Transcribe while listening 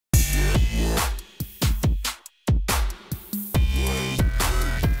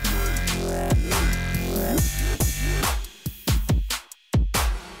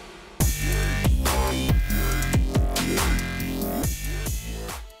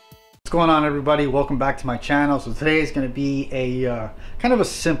going on, everybody? Welcome back to my channel. So today is going to be a kind of a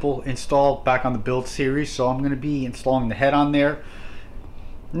simple install back on the build series. So I'm going to be installing the head on there.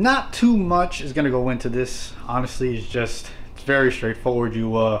 Not too much is going to go into this. Honestly, it's very straightforward.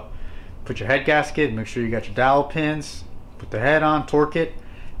 You put your head gasket, make sure you got your dowel pins, put the head on, torque it,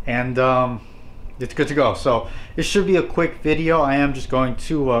 and it's good to go. So it should be a quick video. I am just going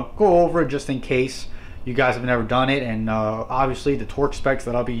to go over it just in case you guys have never done it, and obviously the torque specs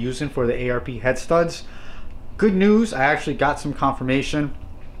that I'll be using for the ARP head studs. Good news, I actually got some confirmation.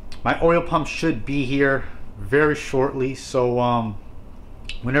 My oil pump should be here very shortly, so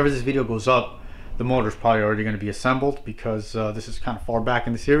whenever this video goes up, the motor's probably already going to be assembled because this is kind of far back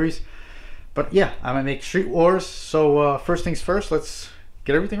in the series. But yeah, I'm gonna make Street Wars. So first things first, let's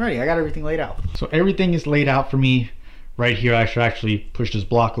get everything ready. I got everything laid out. So everything is laid out for me right here. I should actually push this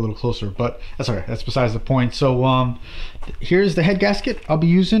block a little closer, but that's all right. That's besides the point. So here's the head gasket I'll be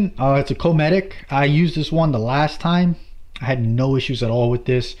using. It's a cometic. I used this one the last time. I had no issues at all with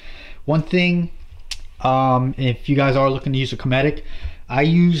this. One thing, if you guys are looking to use a cometic, I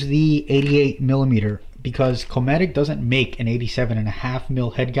use the 88 millimeter because cometic doesn't make an 87.5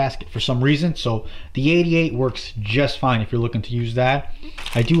 mil head gasket for some reason. So the 88 works just fine if you're looking to use that.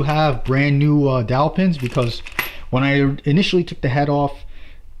 I do have brand new dowel pins because when I initially took the head off,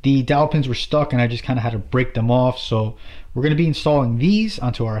 the dowel pins were stuck and I just kind of had to break them off. So we're going to be installing these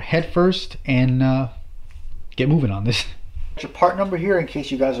onto our head first and get moving on this. Your part number here in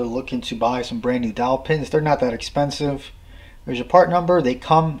case you guys are looking to buy some brand new dowel pins. They're not that expensive. There's your part number. They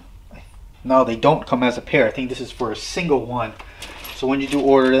come, no, they don't come as a pair. I think this is for a single one. So when you do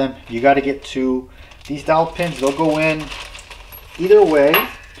order them, you got to get two. These dowel pins, they'll go in either way,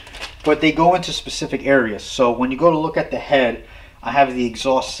 but they go into specific areas. So when you go to look at the head, I have the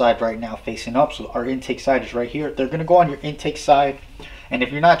exhaust side right now facing up, so our intake side is right here. They're going to go on your intake side, and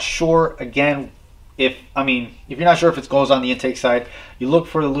if you're not sure, again, if you're not sure if it goes on the intake side, you look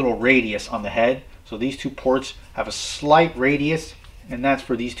for the little radius on the head. So these two ports have a slight radius, and that's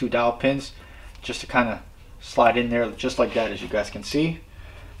for these two dowel pins, just to kind of slide in there just like that, as you guys can see.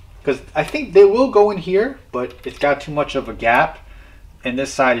 Because I think they will go in here, but it's got too much of a gap, and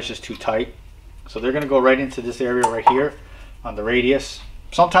this side is just too tight. So they're going to go right into this area right here on the radius.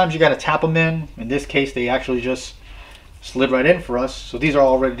 Sometimes you got to tap them in. In this case, they actually just slid right in for us. So these are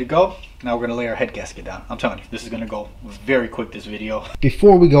all ready to go. Now we're going to lay our head gasket down. I'm telling you, this is going to go very quick, this video.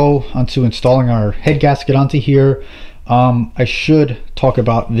 Before we go onto installing our head gasket onto here, I should talk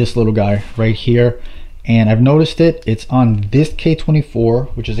about this little guy right here. And I've noticed it's on this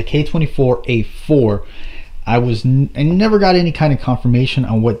K24, which is a K24 A4. I never got any kind of confirmation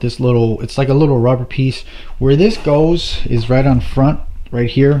on what this little, it's like a little rubber piece. Where this goes is right on front, right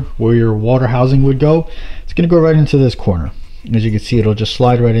here, where your water housing would go. It's going to go right into this corner. As you can see, it'll just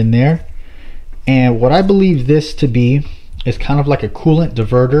slide right in there. And what I believe this to be is kind of like a coolant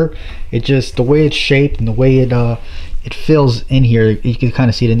diverter. It just, the way it's shaped and the way it fills in here, you can kind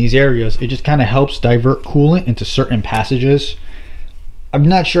of see it in these areas. It just kind of helps divert coolant into certain passages. I'm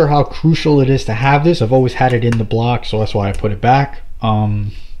not sure how crucial it is to have this. I've always had it in the block, so that's why I put it back. But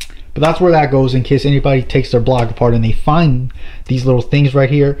that's where that goes in case anybody takes their block apart and they find these little things right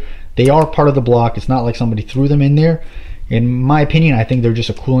here. They are part of the block. It's not like somebody threw them in there. In my opinion, I think they're just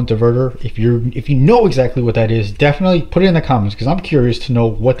a coolant diverter. If you know exactly what that is, definitely put it in the comments because I'm curious to know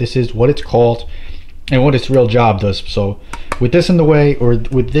what this is, what it's called, and what its real job does. So with this in the way, or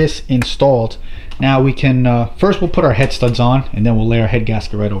with this installed, now we can first we'll put our head studs on, and then we'll lay our head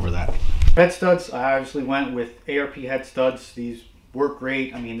gasket right over that. Head studs, I obviously went with ARP head studs. These work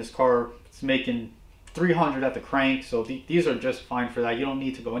great. I mean, this car is making 300 at the crank, so these are just fine for that. You don't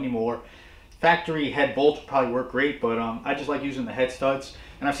need to go any more. Factory head bolts would probably work great, but I just like using the head studs.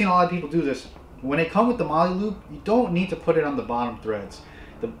 And I've seen a lot of people do this. When they come with the moly loop, you don't need to put it on the bottom threads.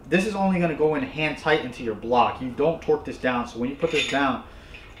 This is only going to go in hand tight into your block. You don't torque this down. So when you put this down,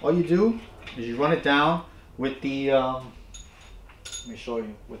 all you do is you run it down with the let me show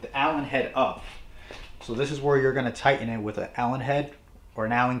you, with the Allen head up. So this is where you're going to tighten it with an Allen head or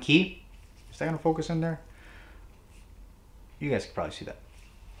an Allen key. Is that going to focus in there? You guys can probably see that.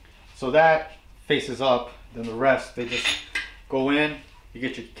 So that faces up, then the rest, they just go in, you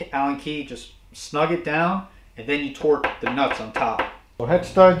get your Allen key, just snug it down, and then you torque the nuts on top. So head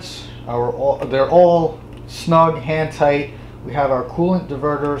studs, they're all snug, hand tight. We have our coolant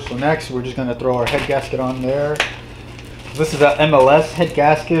diverter. So next we're just going to throw our head gasket on there. This is a MLS head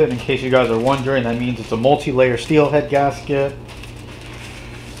gasket. In case you guys are wondering, that means it's a multi-layer steel head gasket. Here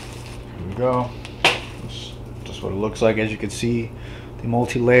we go. That's just what it looks like. As you can see, the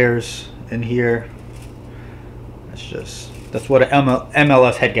multi-layers in here. That's just That's what an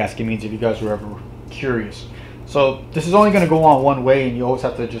MLS head gasket means, if you guys were ever curious. So this is only going to go on one way, and you always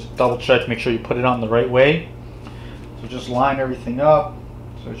have to just double check, make sure you put it on the right way. So just line everything up.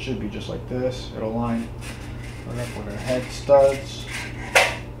 So it should be just like this. It'll line right up with our head studs.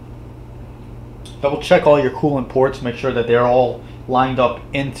 Double check all your coolant ports. Make sure that they're all lined up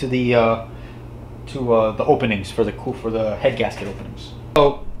into the openings for the head gasket openings.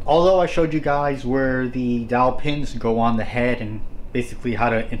 So although I showed you guys where the dowel pins go on the head and basically how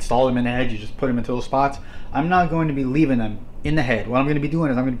to install them in the head, you just put them into those spots, I'm not going to be leaving them in the head. What I'm going to be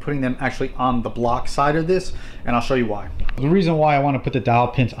doing is I'm going to be putting them actually on the block side of this, and I'll show you why. The reason why I want to put the dowel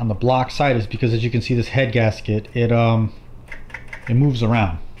pins on the block side is because, as you can see, this head gasket, it moves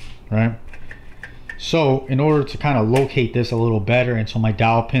around, right? So in order to kind of locate this a little better, and so my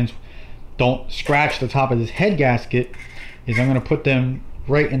dowel pins don't scratch the top of this head gasket, is I'm going to put them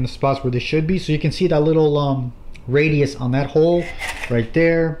right in the spots where they should be. So you can see that little radius on that hole right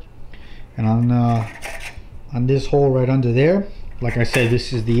there, and on this hole right under there. Like I said,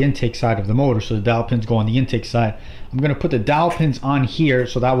 this is the intake side of the motor, so the dowel pins go on the intake side. I'm going to put the dowel pins on here,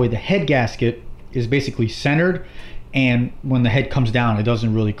 so that way the head gasket is basically centered, and when the head comes down, it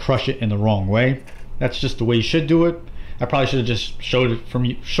doesn't really crush it in the wrong way. That's just the way you should do it. I probably should have just showed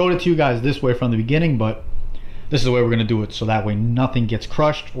it to you guys this way from the beginning, but this is the way we're going to do it, so that way nothing gets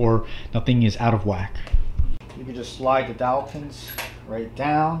crushed or nothing is out of whack. You can just slide the dowel pins right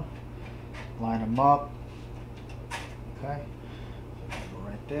down, line them up. Okay, go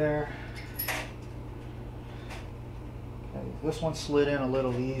right there. Okay, this one slid in a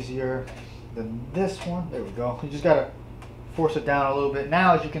little easier than this one. There we go. You just gotta force it down a little bit.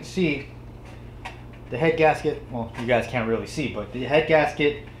 Now, as you can see, the head gasket, well, you guys can't really see, but the head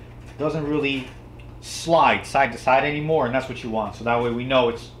gasket doesn't really slide side to side anymore, and that's what you want. So that way we know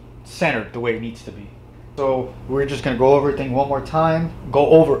it's centered the way it needs to be. So we're just gonna go over everything one more time.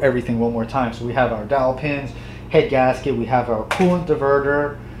 So we have our dowel pins, head gasket, we have our coolant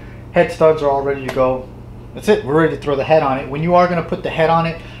diverter, head studs are all ready to go. That's it, we're ready to throw the head on it. When you are going to put the head on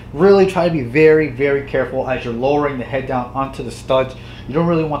it, really try to be very, very careful as you're lowering the head down onto the studs. You don't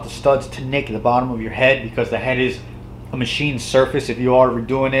really want the studs to nick the bottom of your head, because the head is a machined surface if you are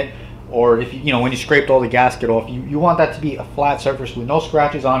redoing it, or if you know, when you scraped all the gasket off, you want that to be a flat surface with no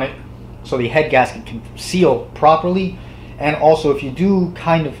scratches on it, so the head gasket can seal properly. And also, if you do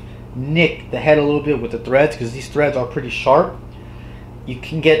kind of nick the head a little bit with the threads, because these threads are pretty sharp, you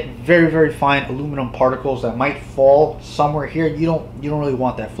can get very, very fine aluminum particles that might fall somewhere here. You don't really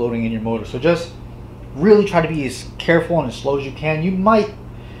want that floating in your motor. So just really try to be as careful and as slow as you can. You might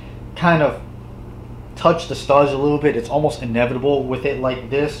kind of touch the studs a little bit. It's almost inevitable with it like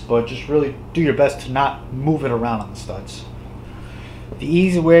this, but just really do your best to not move it around on the studs. The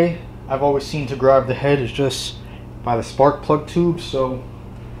easy way I've always seen to grab the head is just by the spark plug tube. So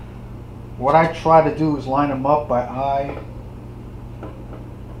what I try to do is line them up by eye.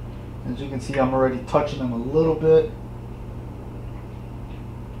 As you can see, I'm already touching them a little bit,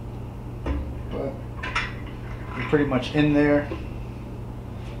 but they're pretty much in there.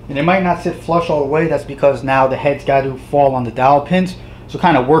 And it might not sit flush all the way. That's because now the head's got to fall on the dowel pins. So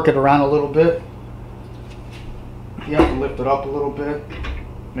kind of work it around a little bit. You have to lift it up a little bit.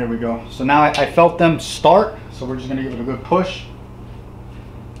 There we go. So now I felt them start, so we're just going to give it a good push.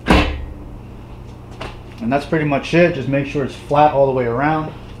 And that's pretty much it. Just make sure it's flat all the way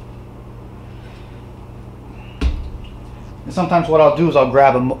around. And sometimes what I'll do is I'll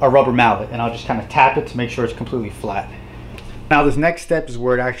grab a rubber mallet and I'll just kind of tap it to make sure it's completely flat. Now this next step is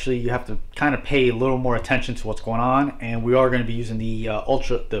where you have to kind of pay a little more attention to what's going on, and we are going to be using the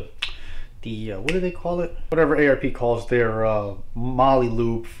what do they call it? Whatever ARP calls their molly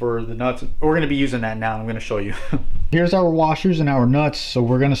lube for the nuts. We're going to be using that now. I'm going to show you. Here's our washers and our nuts. So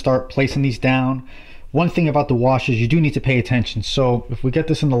we're going to start placing these down. One thing about the washers, you do need to pay attention. So if we get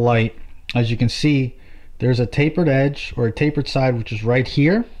this in the light, as you can see, there's a tapered edge or a tapered side, which is right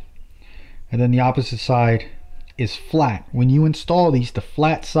here, and then the opposite side is flat. When you install these, the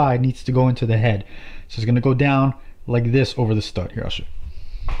flat side needs to go into the head. So it's going to go down like this over the stud. Here, I'll show you.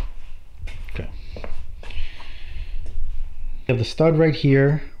 Okay. We have the stud right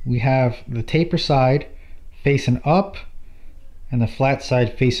here. We have the taper side facing up and the flat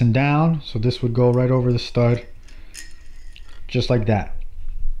side facing down. So this would go right over the stud, just like that,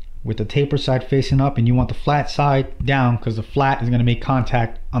 with the taper side facing up, and you want the flat side down because the flat is going to make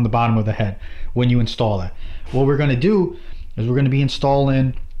contact on the bottom of the head when you install that. What we're going to do is we're going to be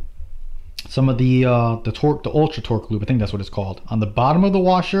installing some of the ultra torque lube, I think that's what it's called, on the bottom of the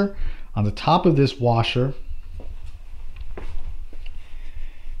washer, on the top of this washer,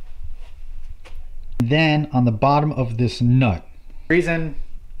 Then on the bottom of this nut, the reason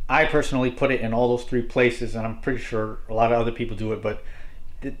I personally put it in all those 3 places, and I'm pretty sure a lot of other people do it, but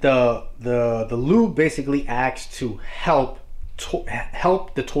the lube basically acts to help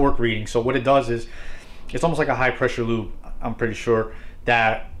the torque reading. So what it does is, it's almost like a high pressure lube, I'm pretty sure,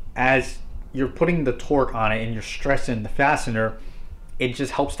 that as you're putting the torque on it and you're stressing the fastener, it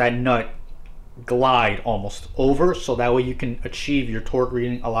just helps that nut glide almost over, so that way you can achieve your torque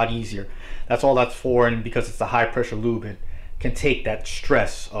reading a lot easier. That's all that's for. And because it's a high pressure lube, it can take that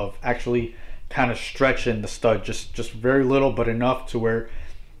stress of actually kind of stretching the stud just very little, but enough to where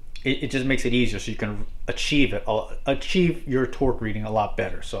it just makes it easier, so you can achieve your torque reading a lot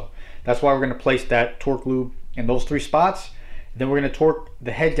better. So that's why we're going to place that torque lube in those 3 spots. Then we're going to torque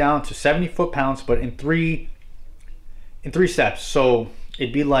the head down to 70 foot-pounds, but in three steps. So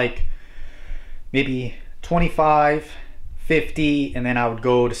it'd be like maybe 25, 50, and then I would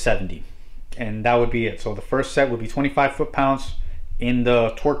go to 70, and that would be it. So the first set would be 25 foot-pounds in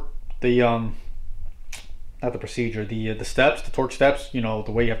the torque, not the procedure, the steps, the torque steps, you know,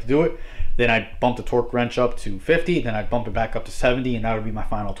 the way you have to do it. Then I'd bump the torque wrench up to 50, then I'd bump it back up to 70, and that would be my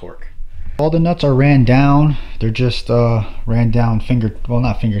final torque. All the nuts are ran down. They're just ran down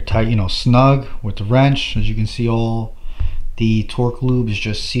not finger tight, you know, snug with the wrench. As you can see, all the torque lube is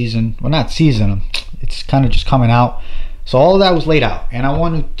just seasoned. Well, not seasoned, it's kind of just coming out. So all of that was laid out, and I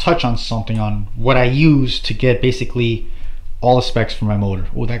want to touch on something on what I use to get basically all the specs for my motor.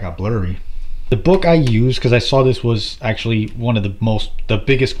 Oh, that got blurry. The book I use, because I saw this was actually one of the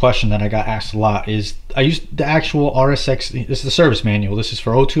biggest question that I got asked a lot, is I used the actual RSX. This is the service manual. This is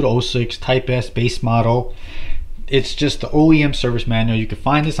for 02 to 06 Type S base model. It's just the OEM service manual. You can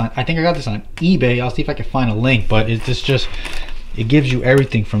find this on, I think I got this on eBay. I'll see if I can find a link, but it's just, it gives you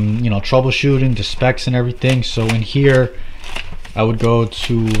everything from, you know, troubleshooting to specs and everything. So in here, I would go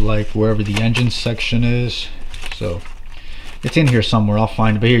to like wherever the engine section is. So it's in here somewhere, I'll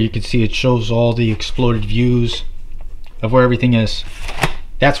find it. But here you can see it shows all the exploded views of where everything is.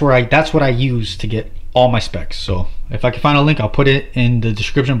 That's what I use to get all my specs. So if I can find a link, I'll put it in the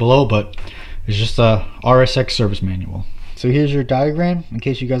description below, but it's just a RSX service manual. So here's your diagram in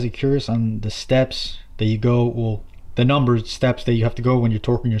case you guys are curious on the steps that you go, well, the numbered steps that you have to go when you're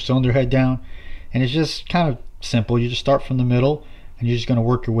torquing your cylinder head down. And it's just kind of simple. You just start from the middle and you're just going to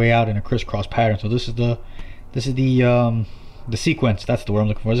work your way out in a crisscross pattern. So this is the sequence. That's the word I'm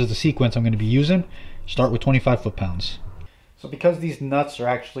looking for. This is the sequence I'm going to be using. Start with 25 foot-pounds. So because these nuts are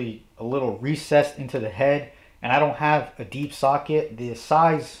actually a little recessed into the head, and I don't have a deep socket, the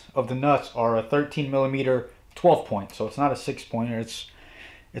size of the nuts are a 13 millimeter 12 point. So it's not a 6-pointer.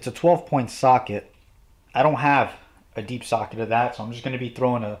 It's a 12-point socket. I don't have a deep socket of that, so I'm just going to be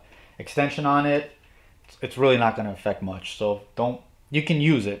throwing a extension on it. It's really not going to affect much. So you can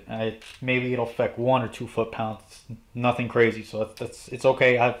use it. Maybe it'll affect 1 or 2 foot-pounds. Nothing crazy. So it's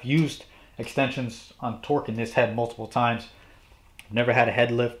okay. I've used extensions on torquing this head multiple times. I've never had a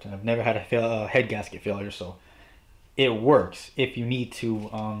head lift. I've never had a head gasket failure. So it works. If you need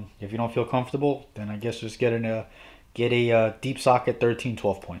to, if you don't feel comfortable, then I guess just get a deep socket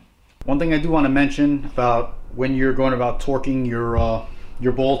 13-12 point. One thing I do want to mention about when you're going about torquing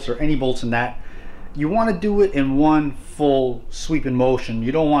your bolts or any bolts in that, you want to do it in one full sweeping motion.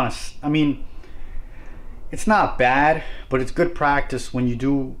 You don't want to, I mean, it's not bad, but it's good practice when you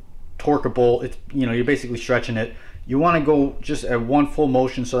do torque a bolt. It's, you know, you're basically stretching it. You want to go just at one full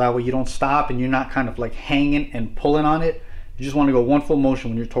motion, so that way you don't stop and you're not kind of like hanging and pulling on it. You just want to go one full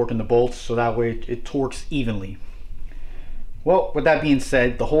motion when you're torquing the bolts, so that way it torques evenly. Well, with that being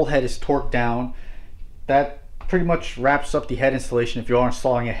said, the whole head is torqued down. That pretty much wraps up the head installation if you are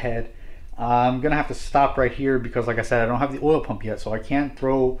installing a head. I'm gonna have to stop right here because, like I said, I don't have the oil pump yet, so I can't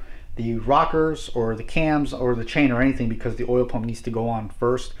throw the rockers or the cams or the chain or anything because the oil pump needs to go on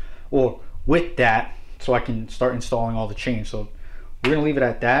first, or with that, so I can start installing all the chains. So we're gonna leave it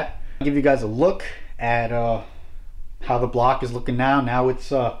at that. I'll give you guys a look at how the block is looking now. Now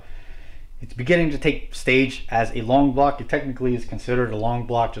it's beginning to take stage as a long block. It technically is considered a long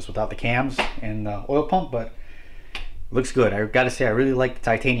block just without the cams and the oil pump, but it looks good. I gotta say, I really like the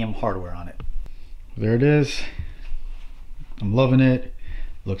titanium hardware on it. There it is. I'm loving it.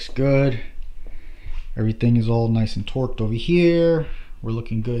 Looks good. Everything is all nice and torqued over here. We're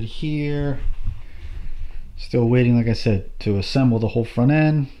looking good here. Still waiting, like I said, to assemble the whole front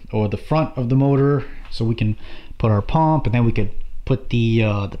end or the front of the motor so we can put our pump, and then we could put the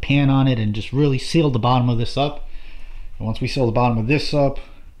pan on it and just really seal the bottom of this up. And once we seal the bottom of this up,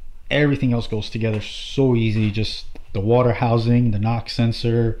 everything else goes together so easy. Just the water housing, the knock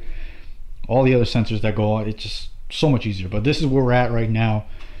sensor, all the other sensors that go on, it's just so much easier. But this is where we're at right now.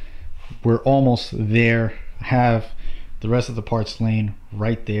 we're almost there. I have the rest of the parts laying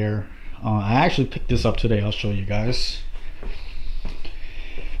right there. I actually picked this up today. I'll show you guys.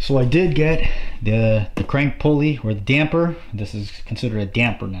 So I did get the crank pulley, or the damper. This is considered a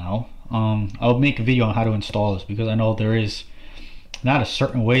damper now. I'll make a video on how to install this, because I know there is not a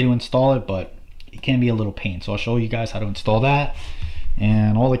certain way to install it, but it can be a little pain. So I'll show you guys how to install that,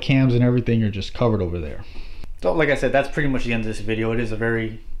 and all the cams and everything are just covered over there. So like I said, that's pretty much the end of this video. It is a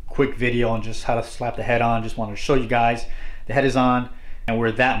very quick video on just how to slap the head on. Just wanted to show you guys the head is on, and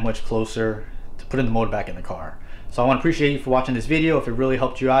we're that much closer to putting the motor back in the car. So I want to appreciate you for watching this video. If it really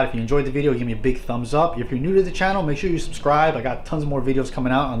helped you out, if you enjoyed the video, give me a big thumbs up. If you're new to the channel, make sure you subscribe. I got tons more videos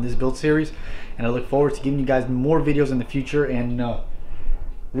coming out on this build series, and I look forward to giving you guys more videos in the future, and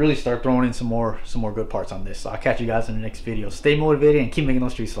really start throwing in some more good parts on this. So I'll catch you guys in the next video. Stay motivated and keep making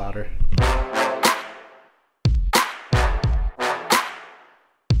those streets louder.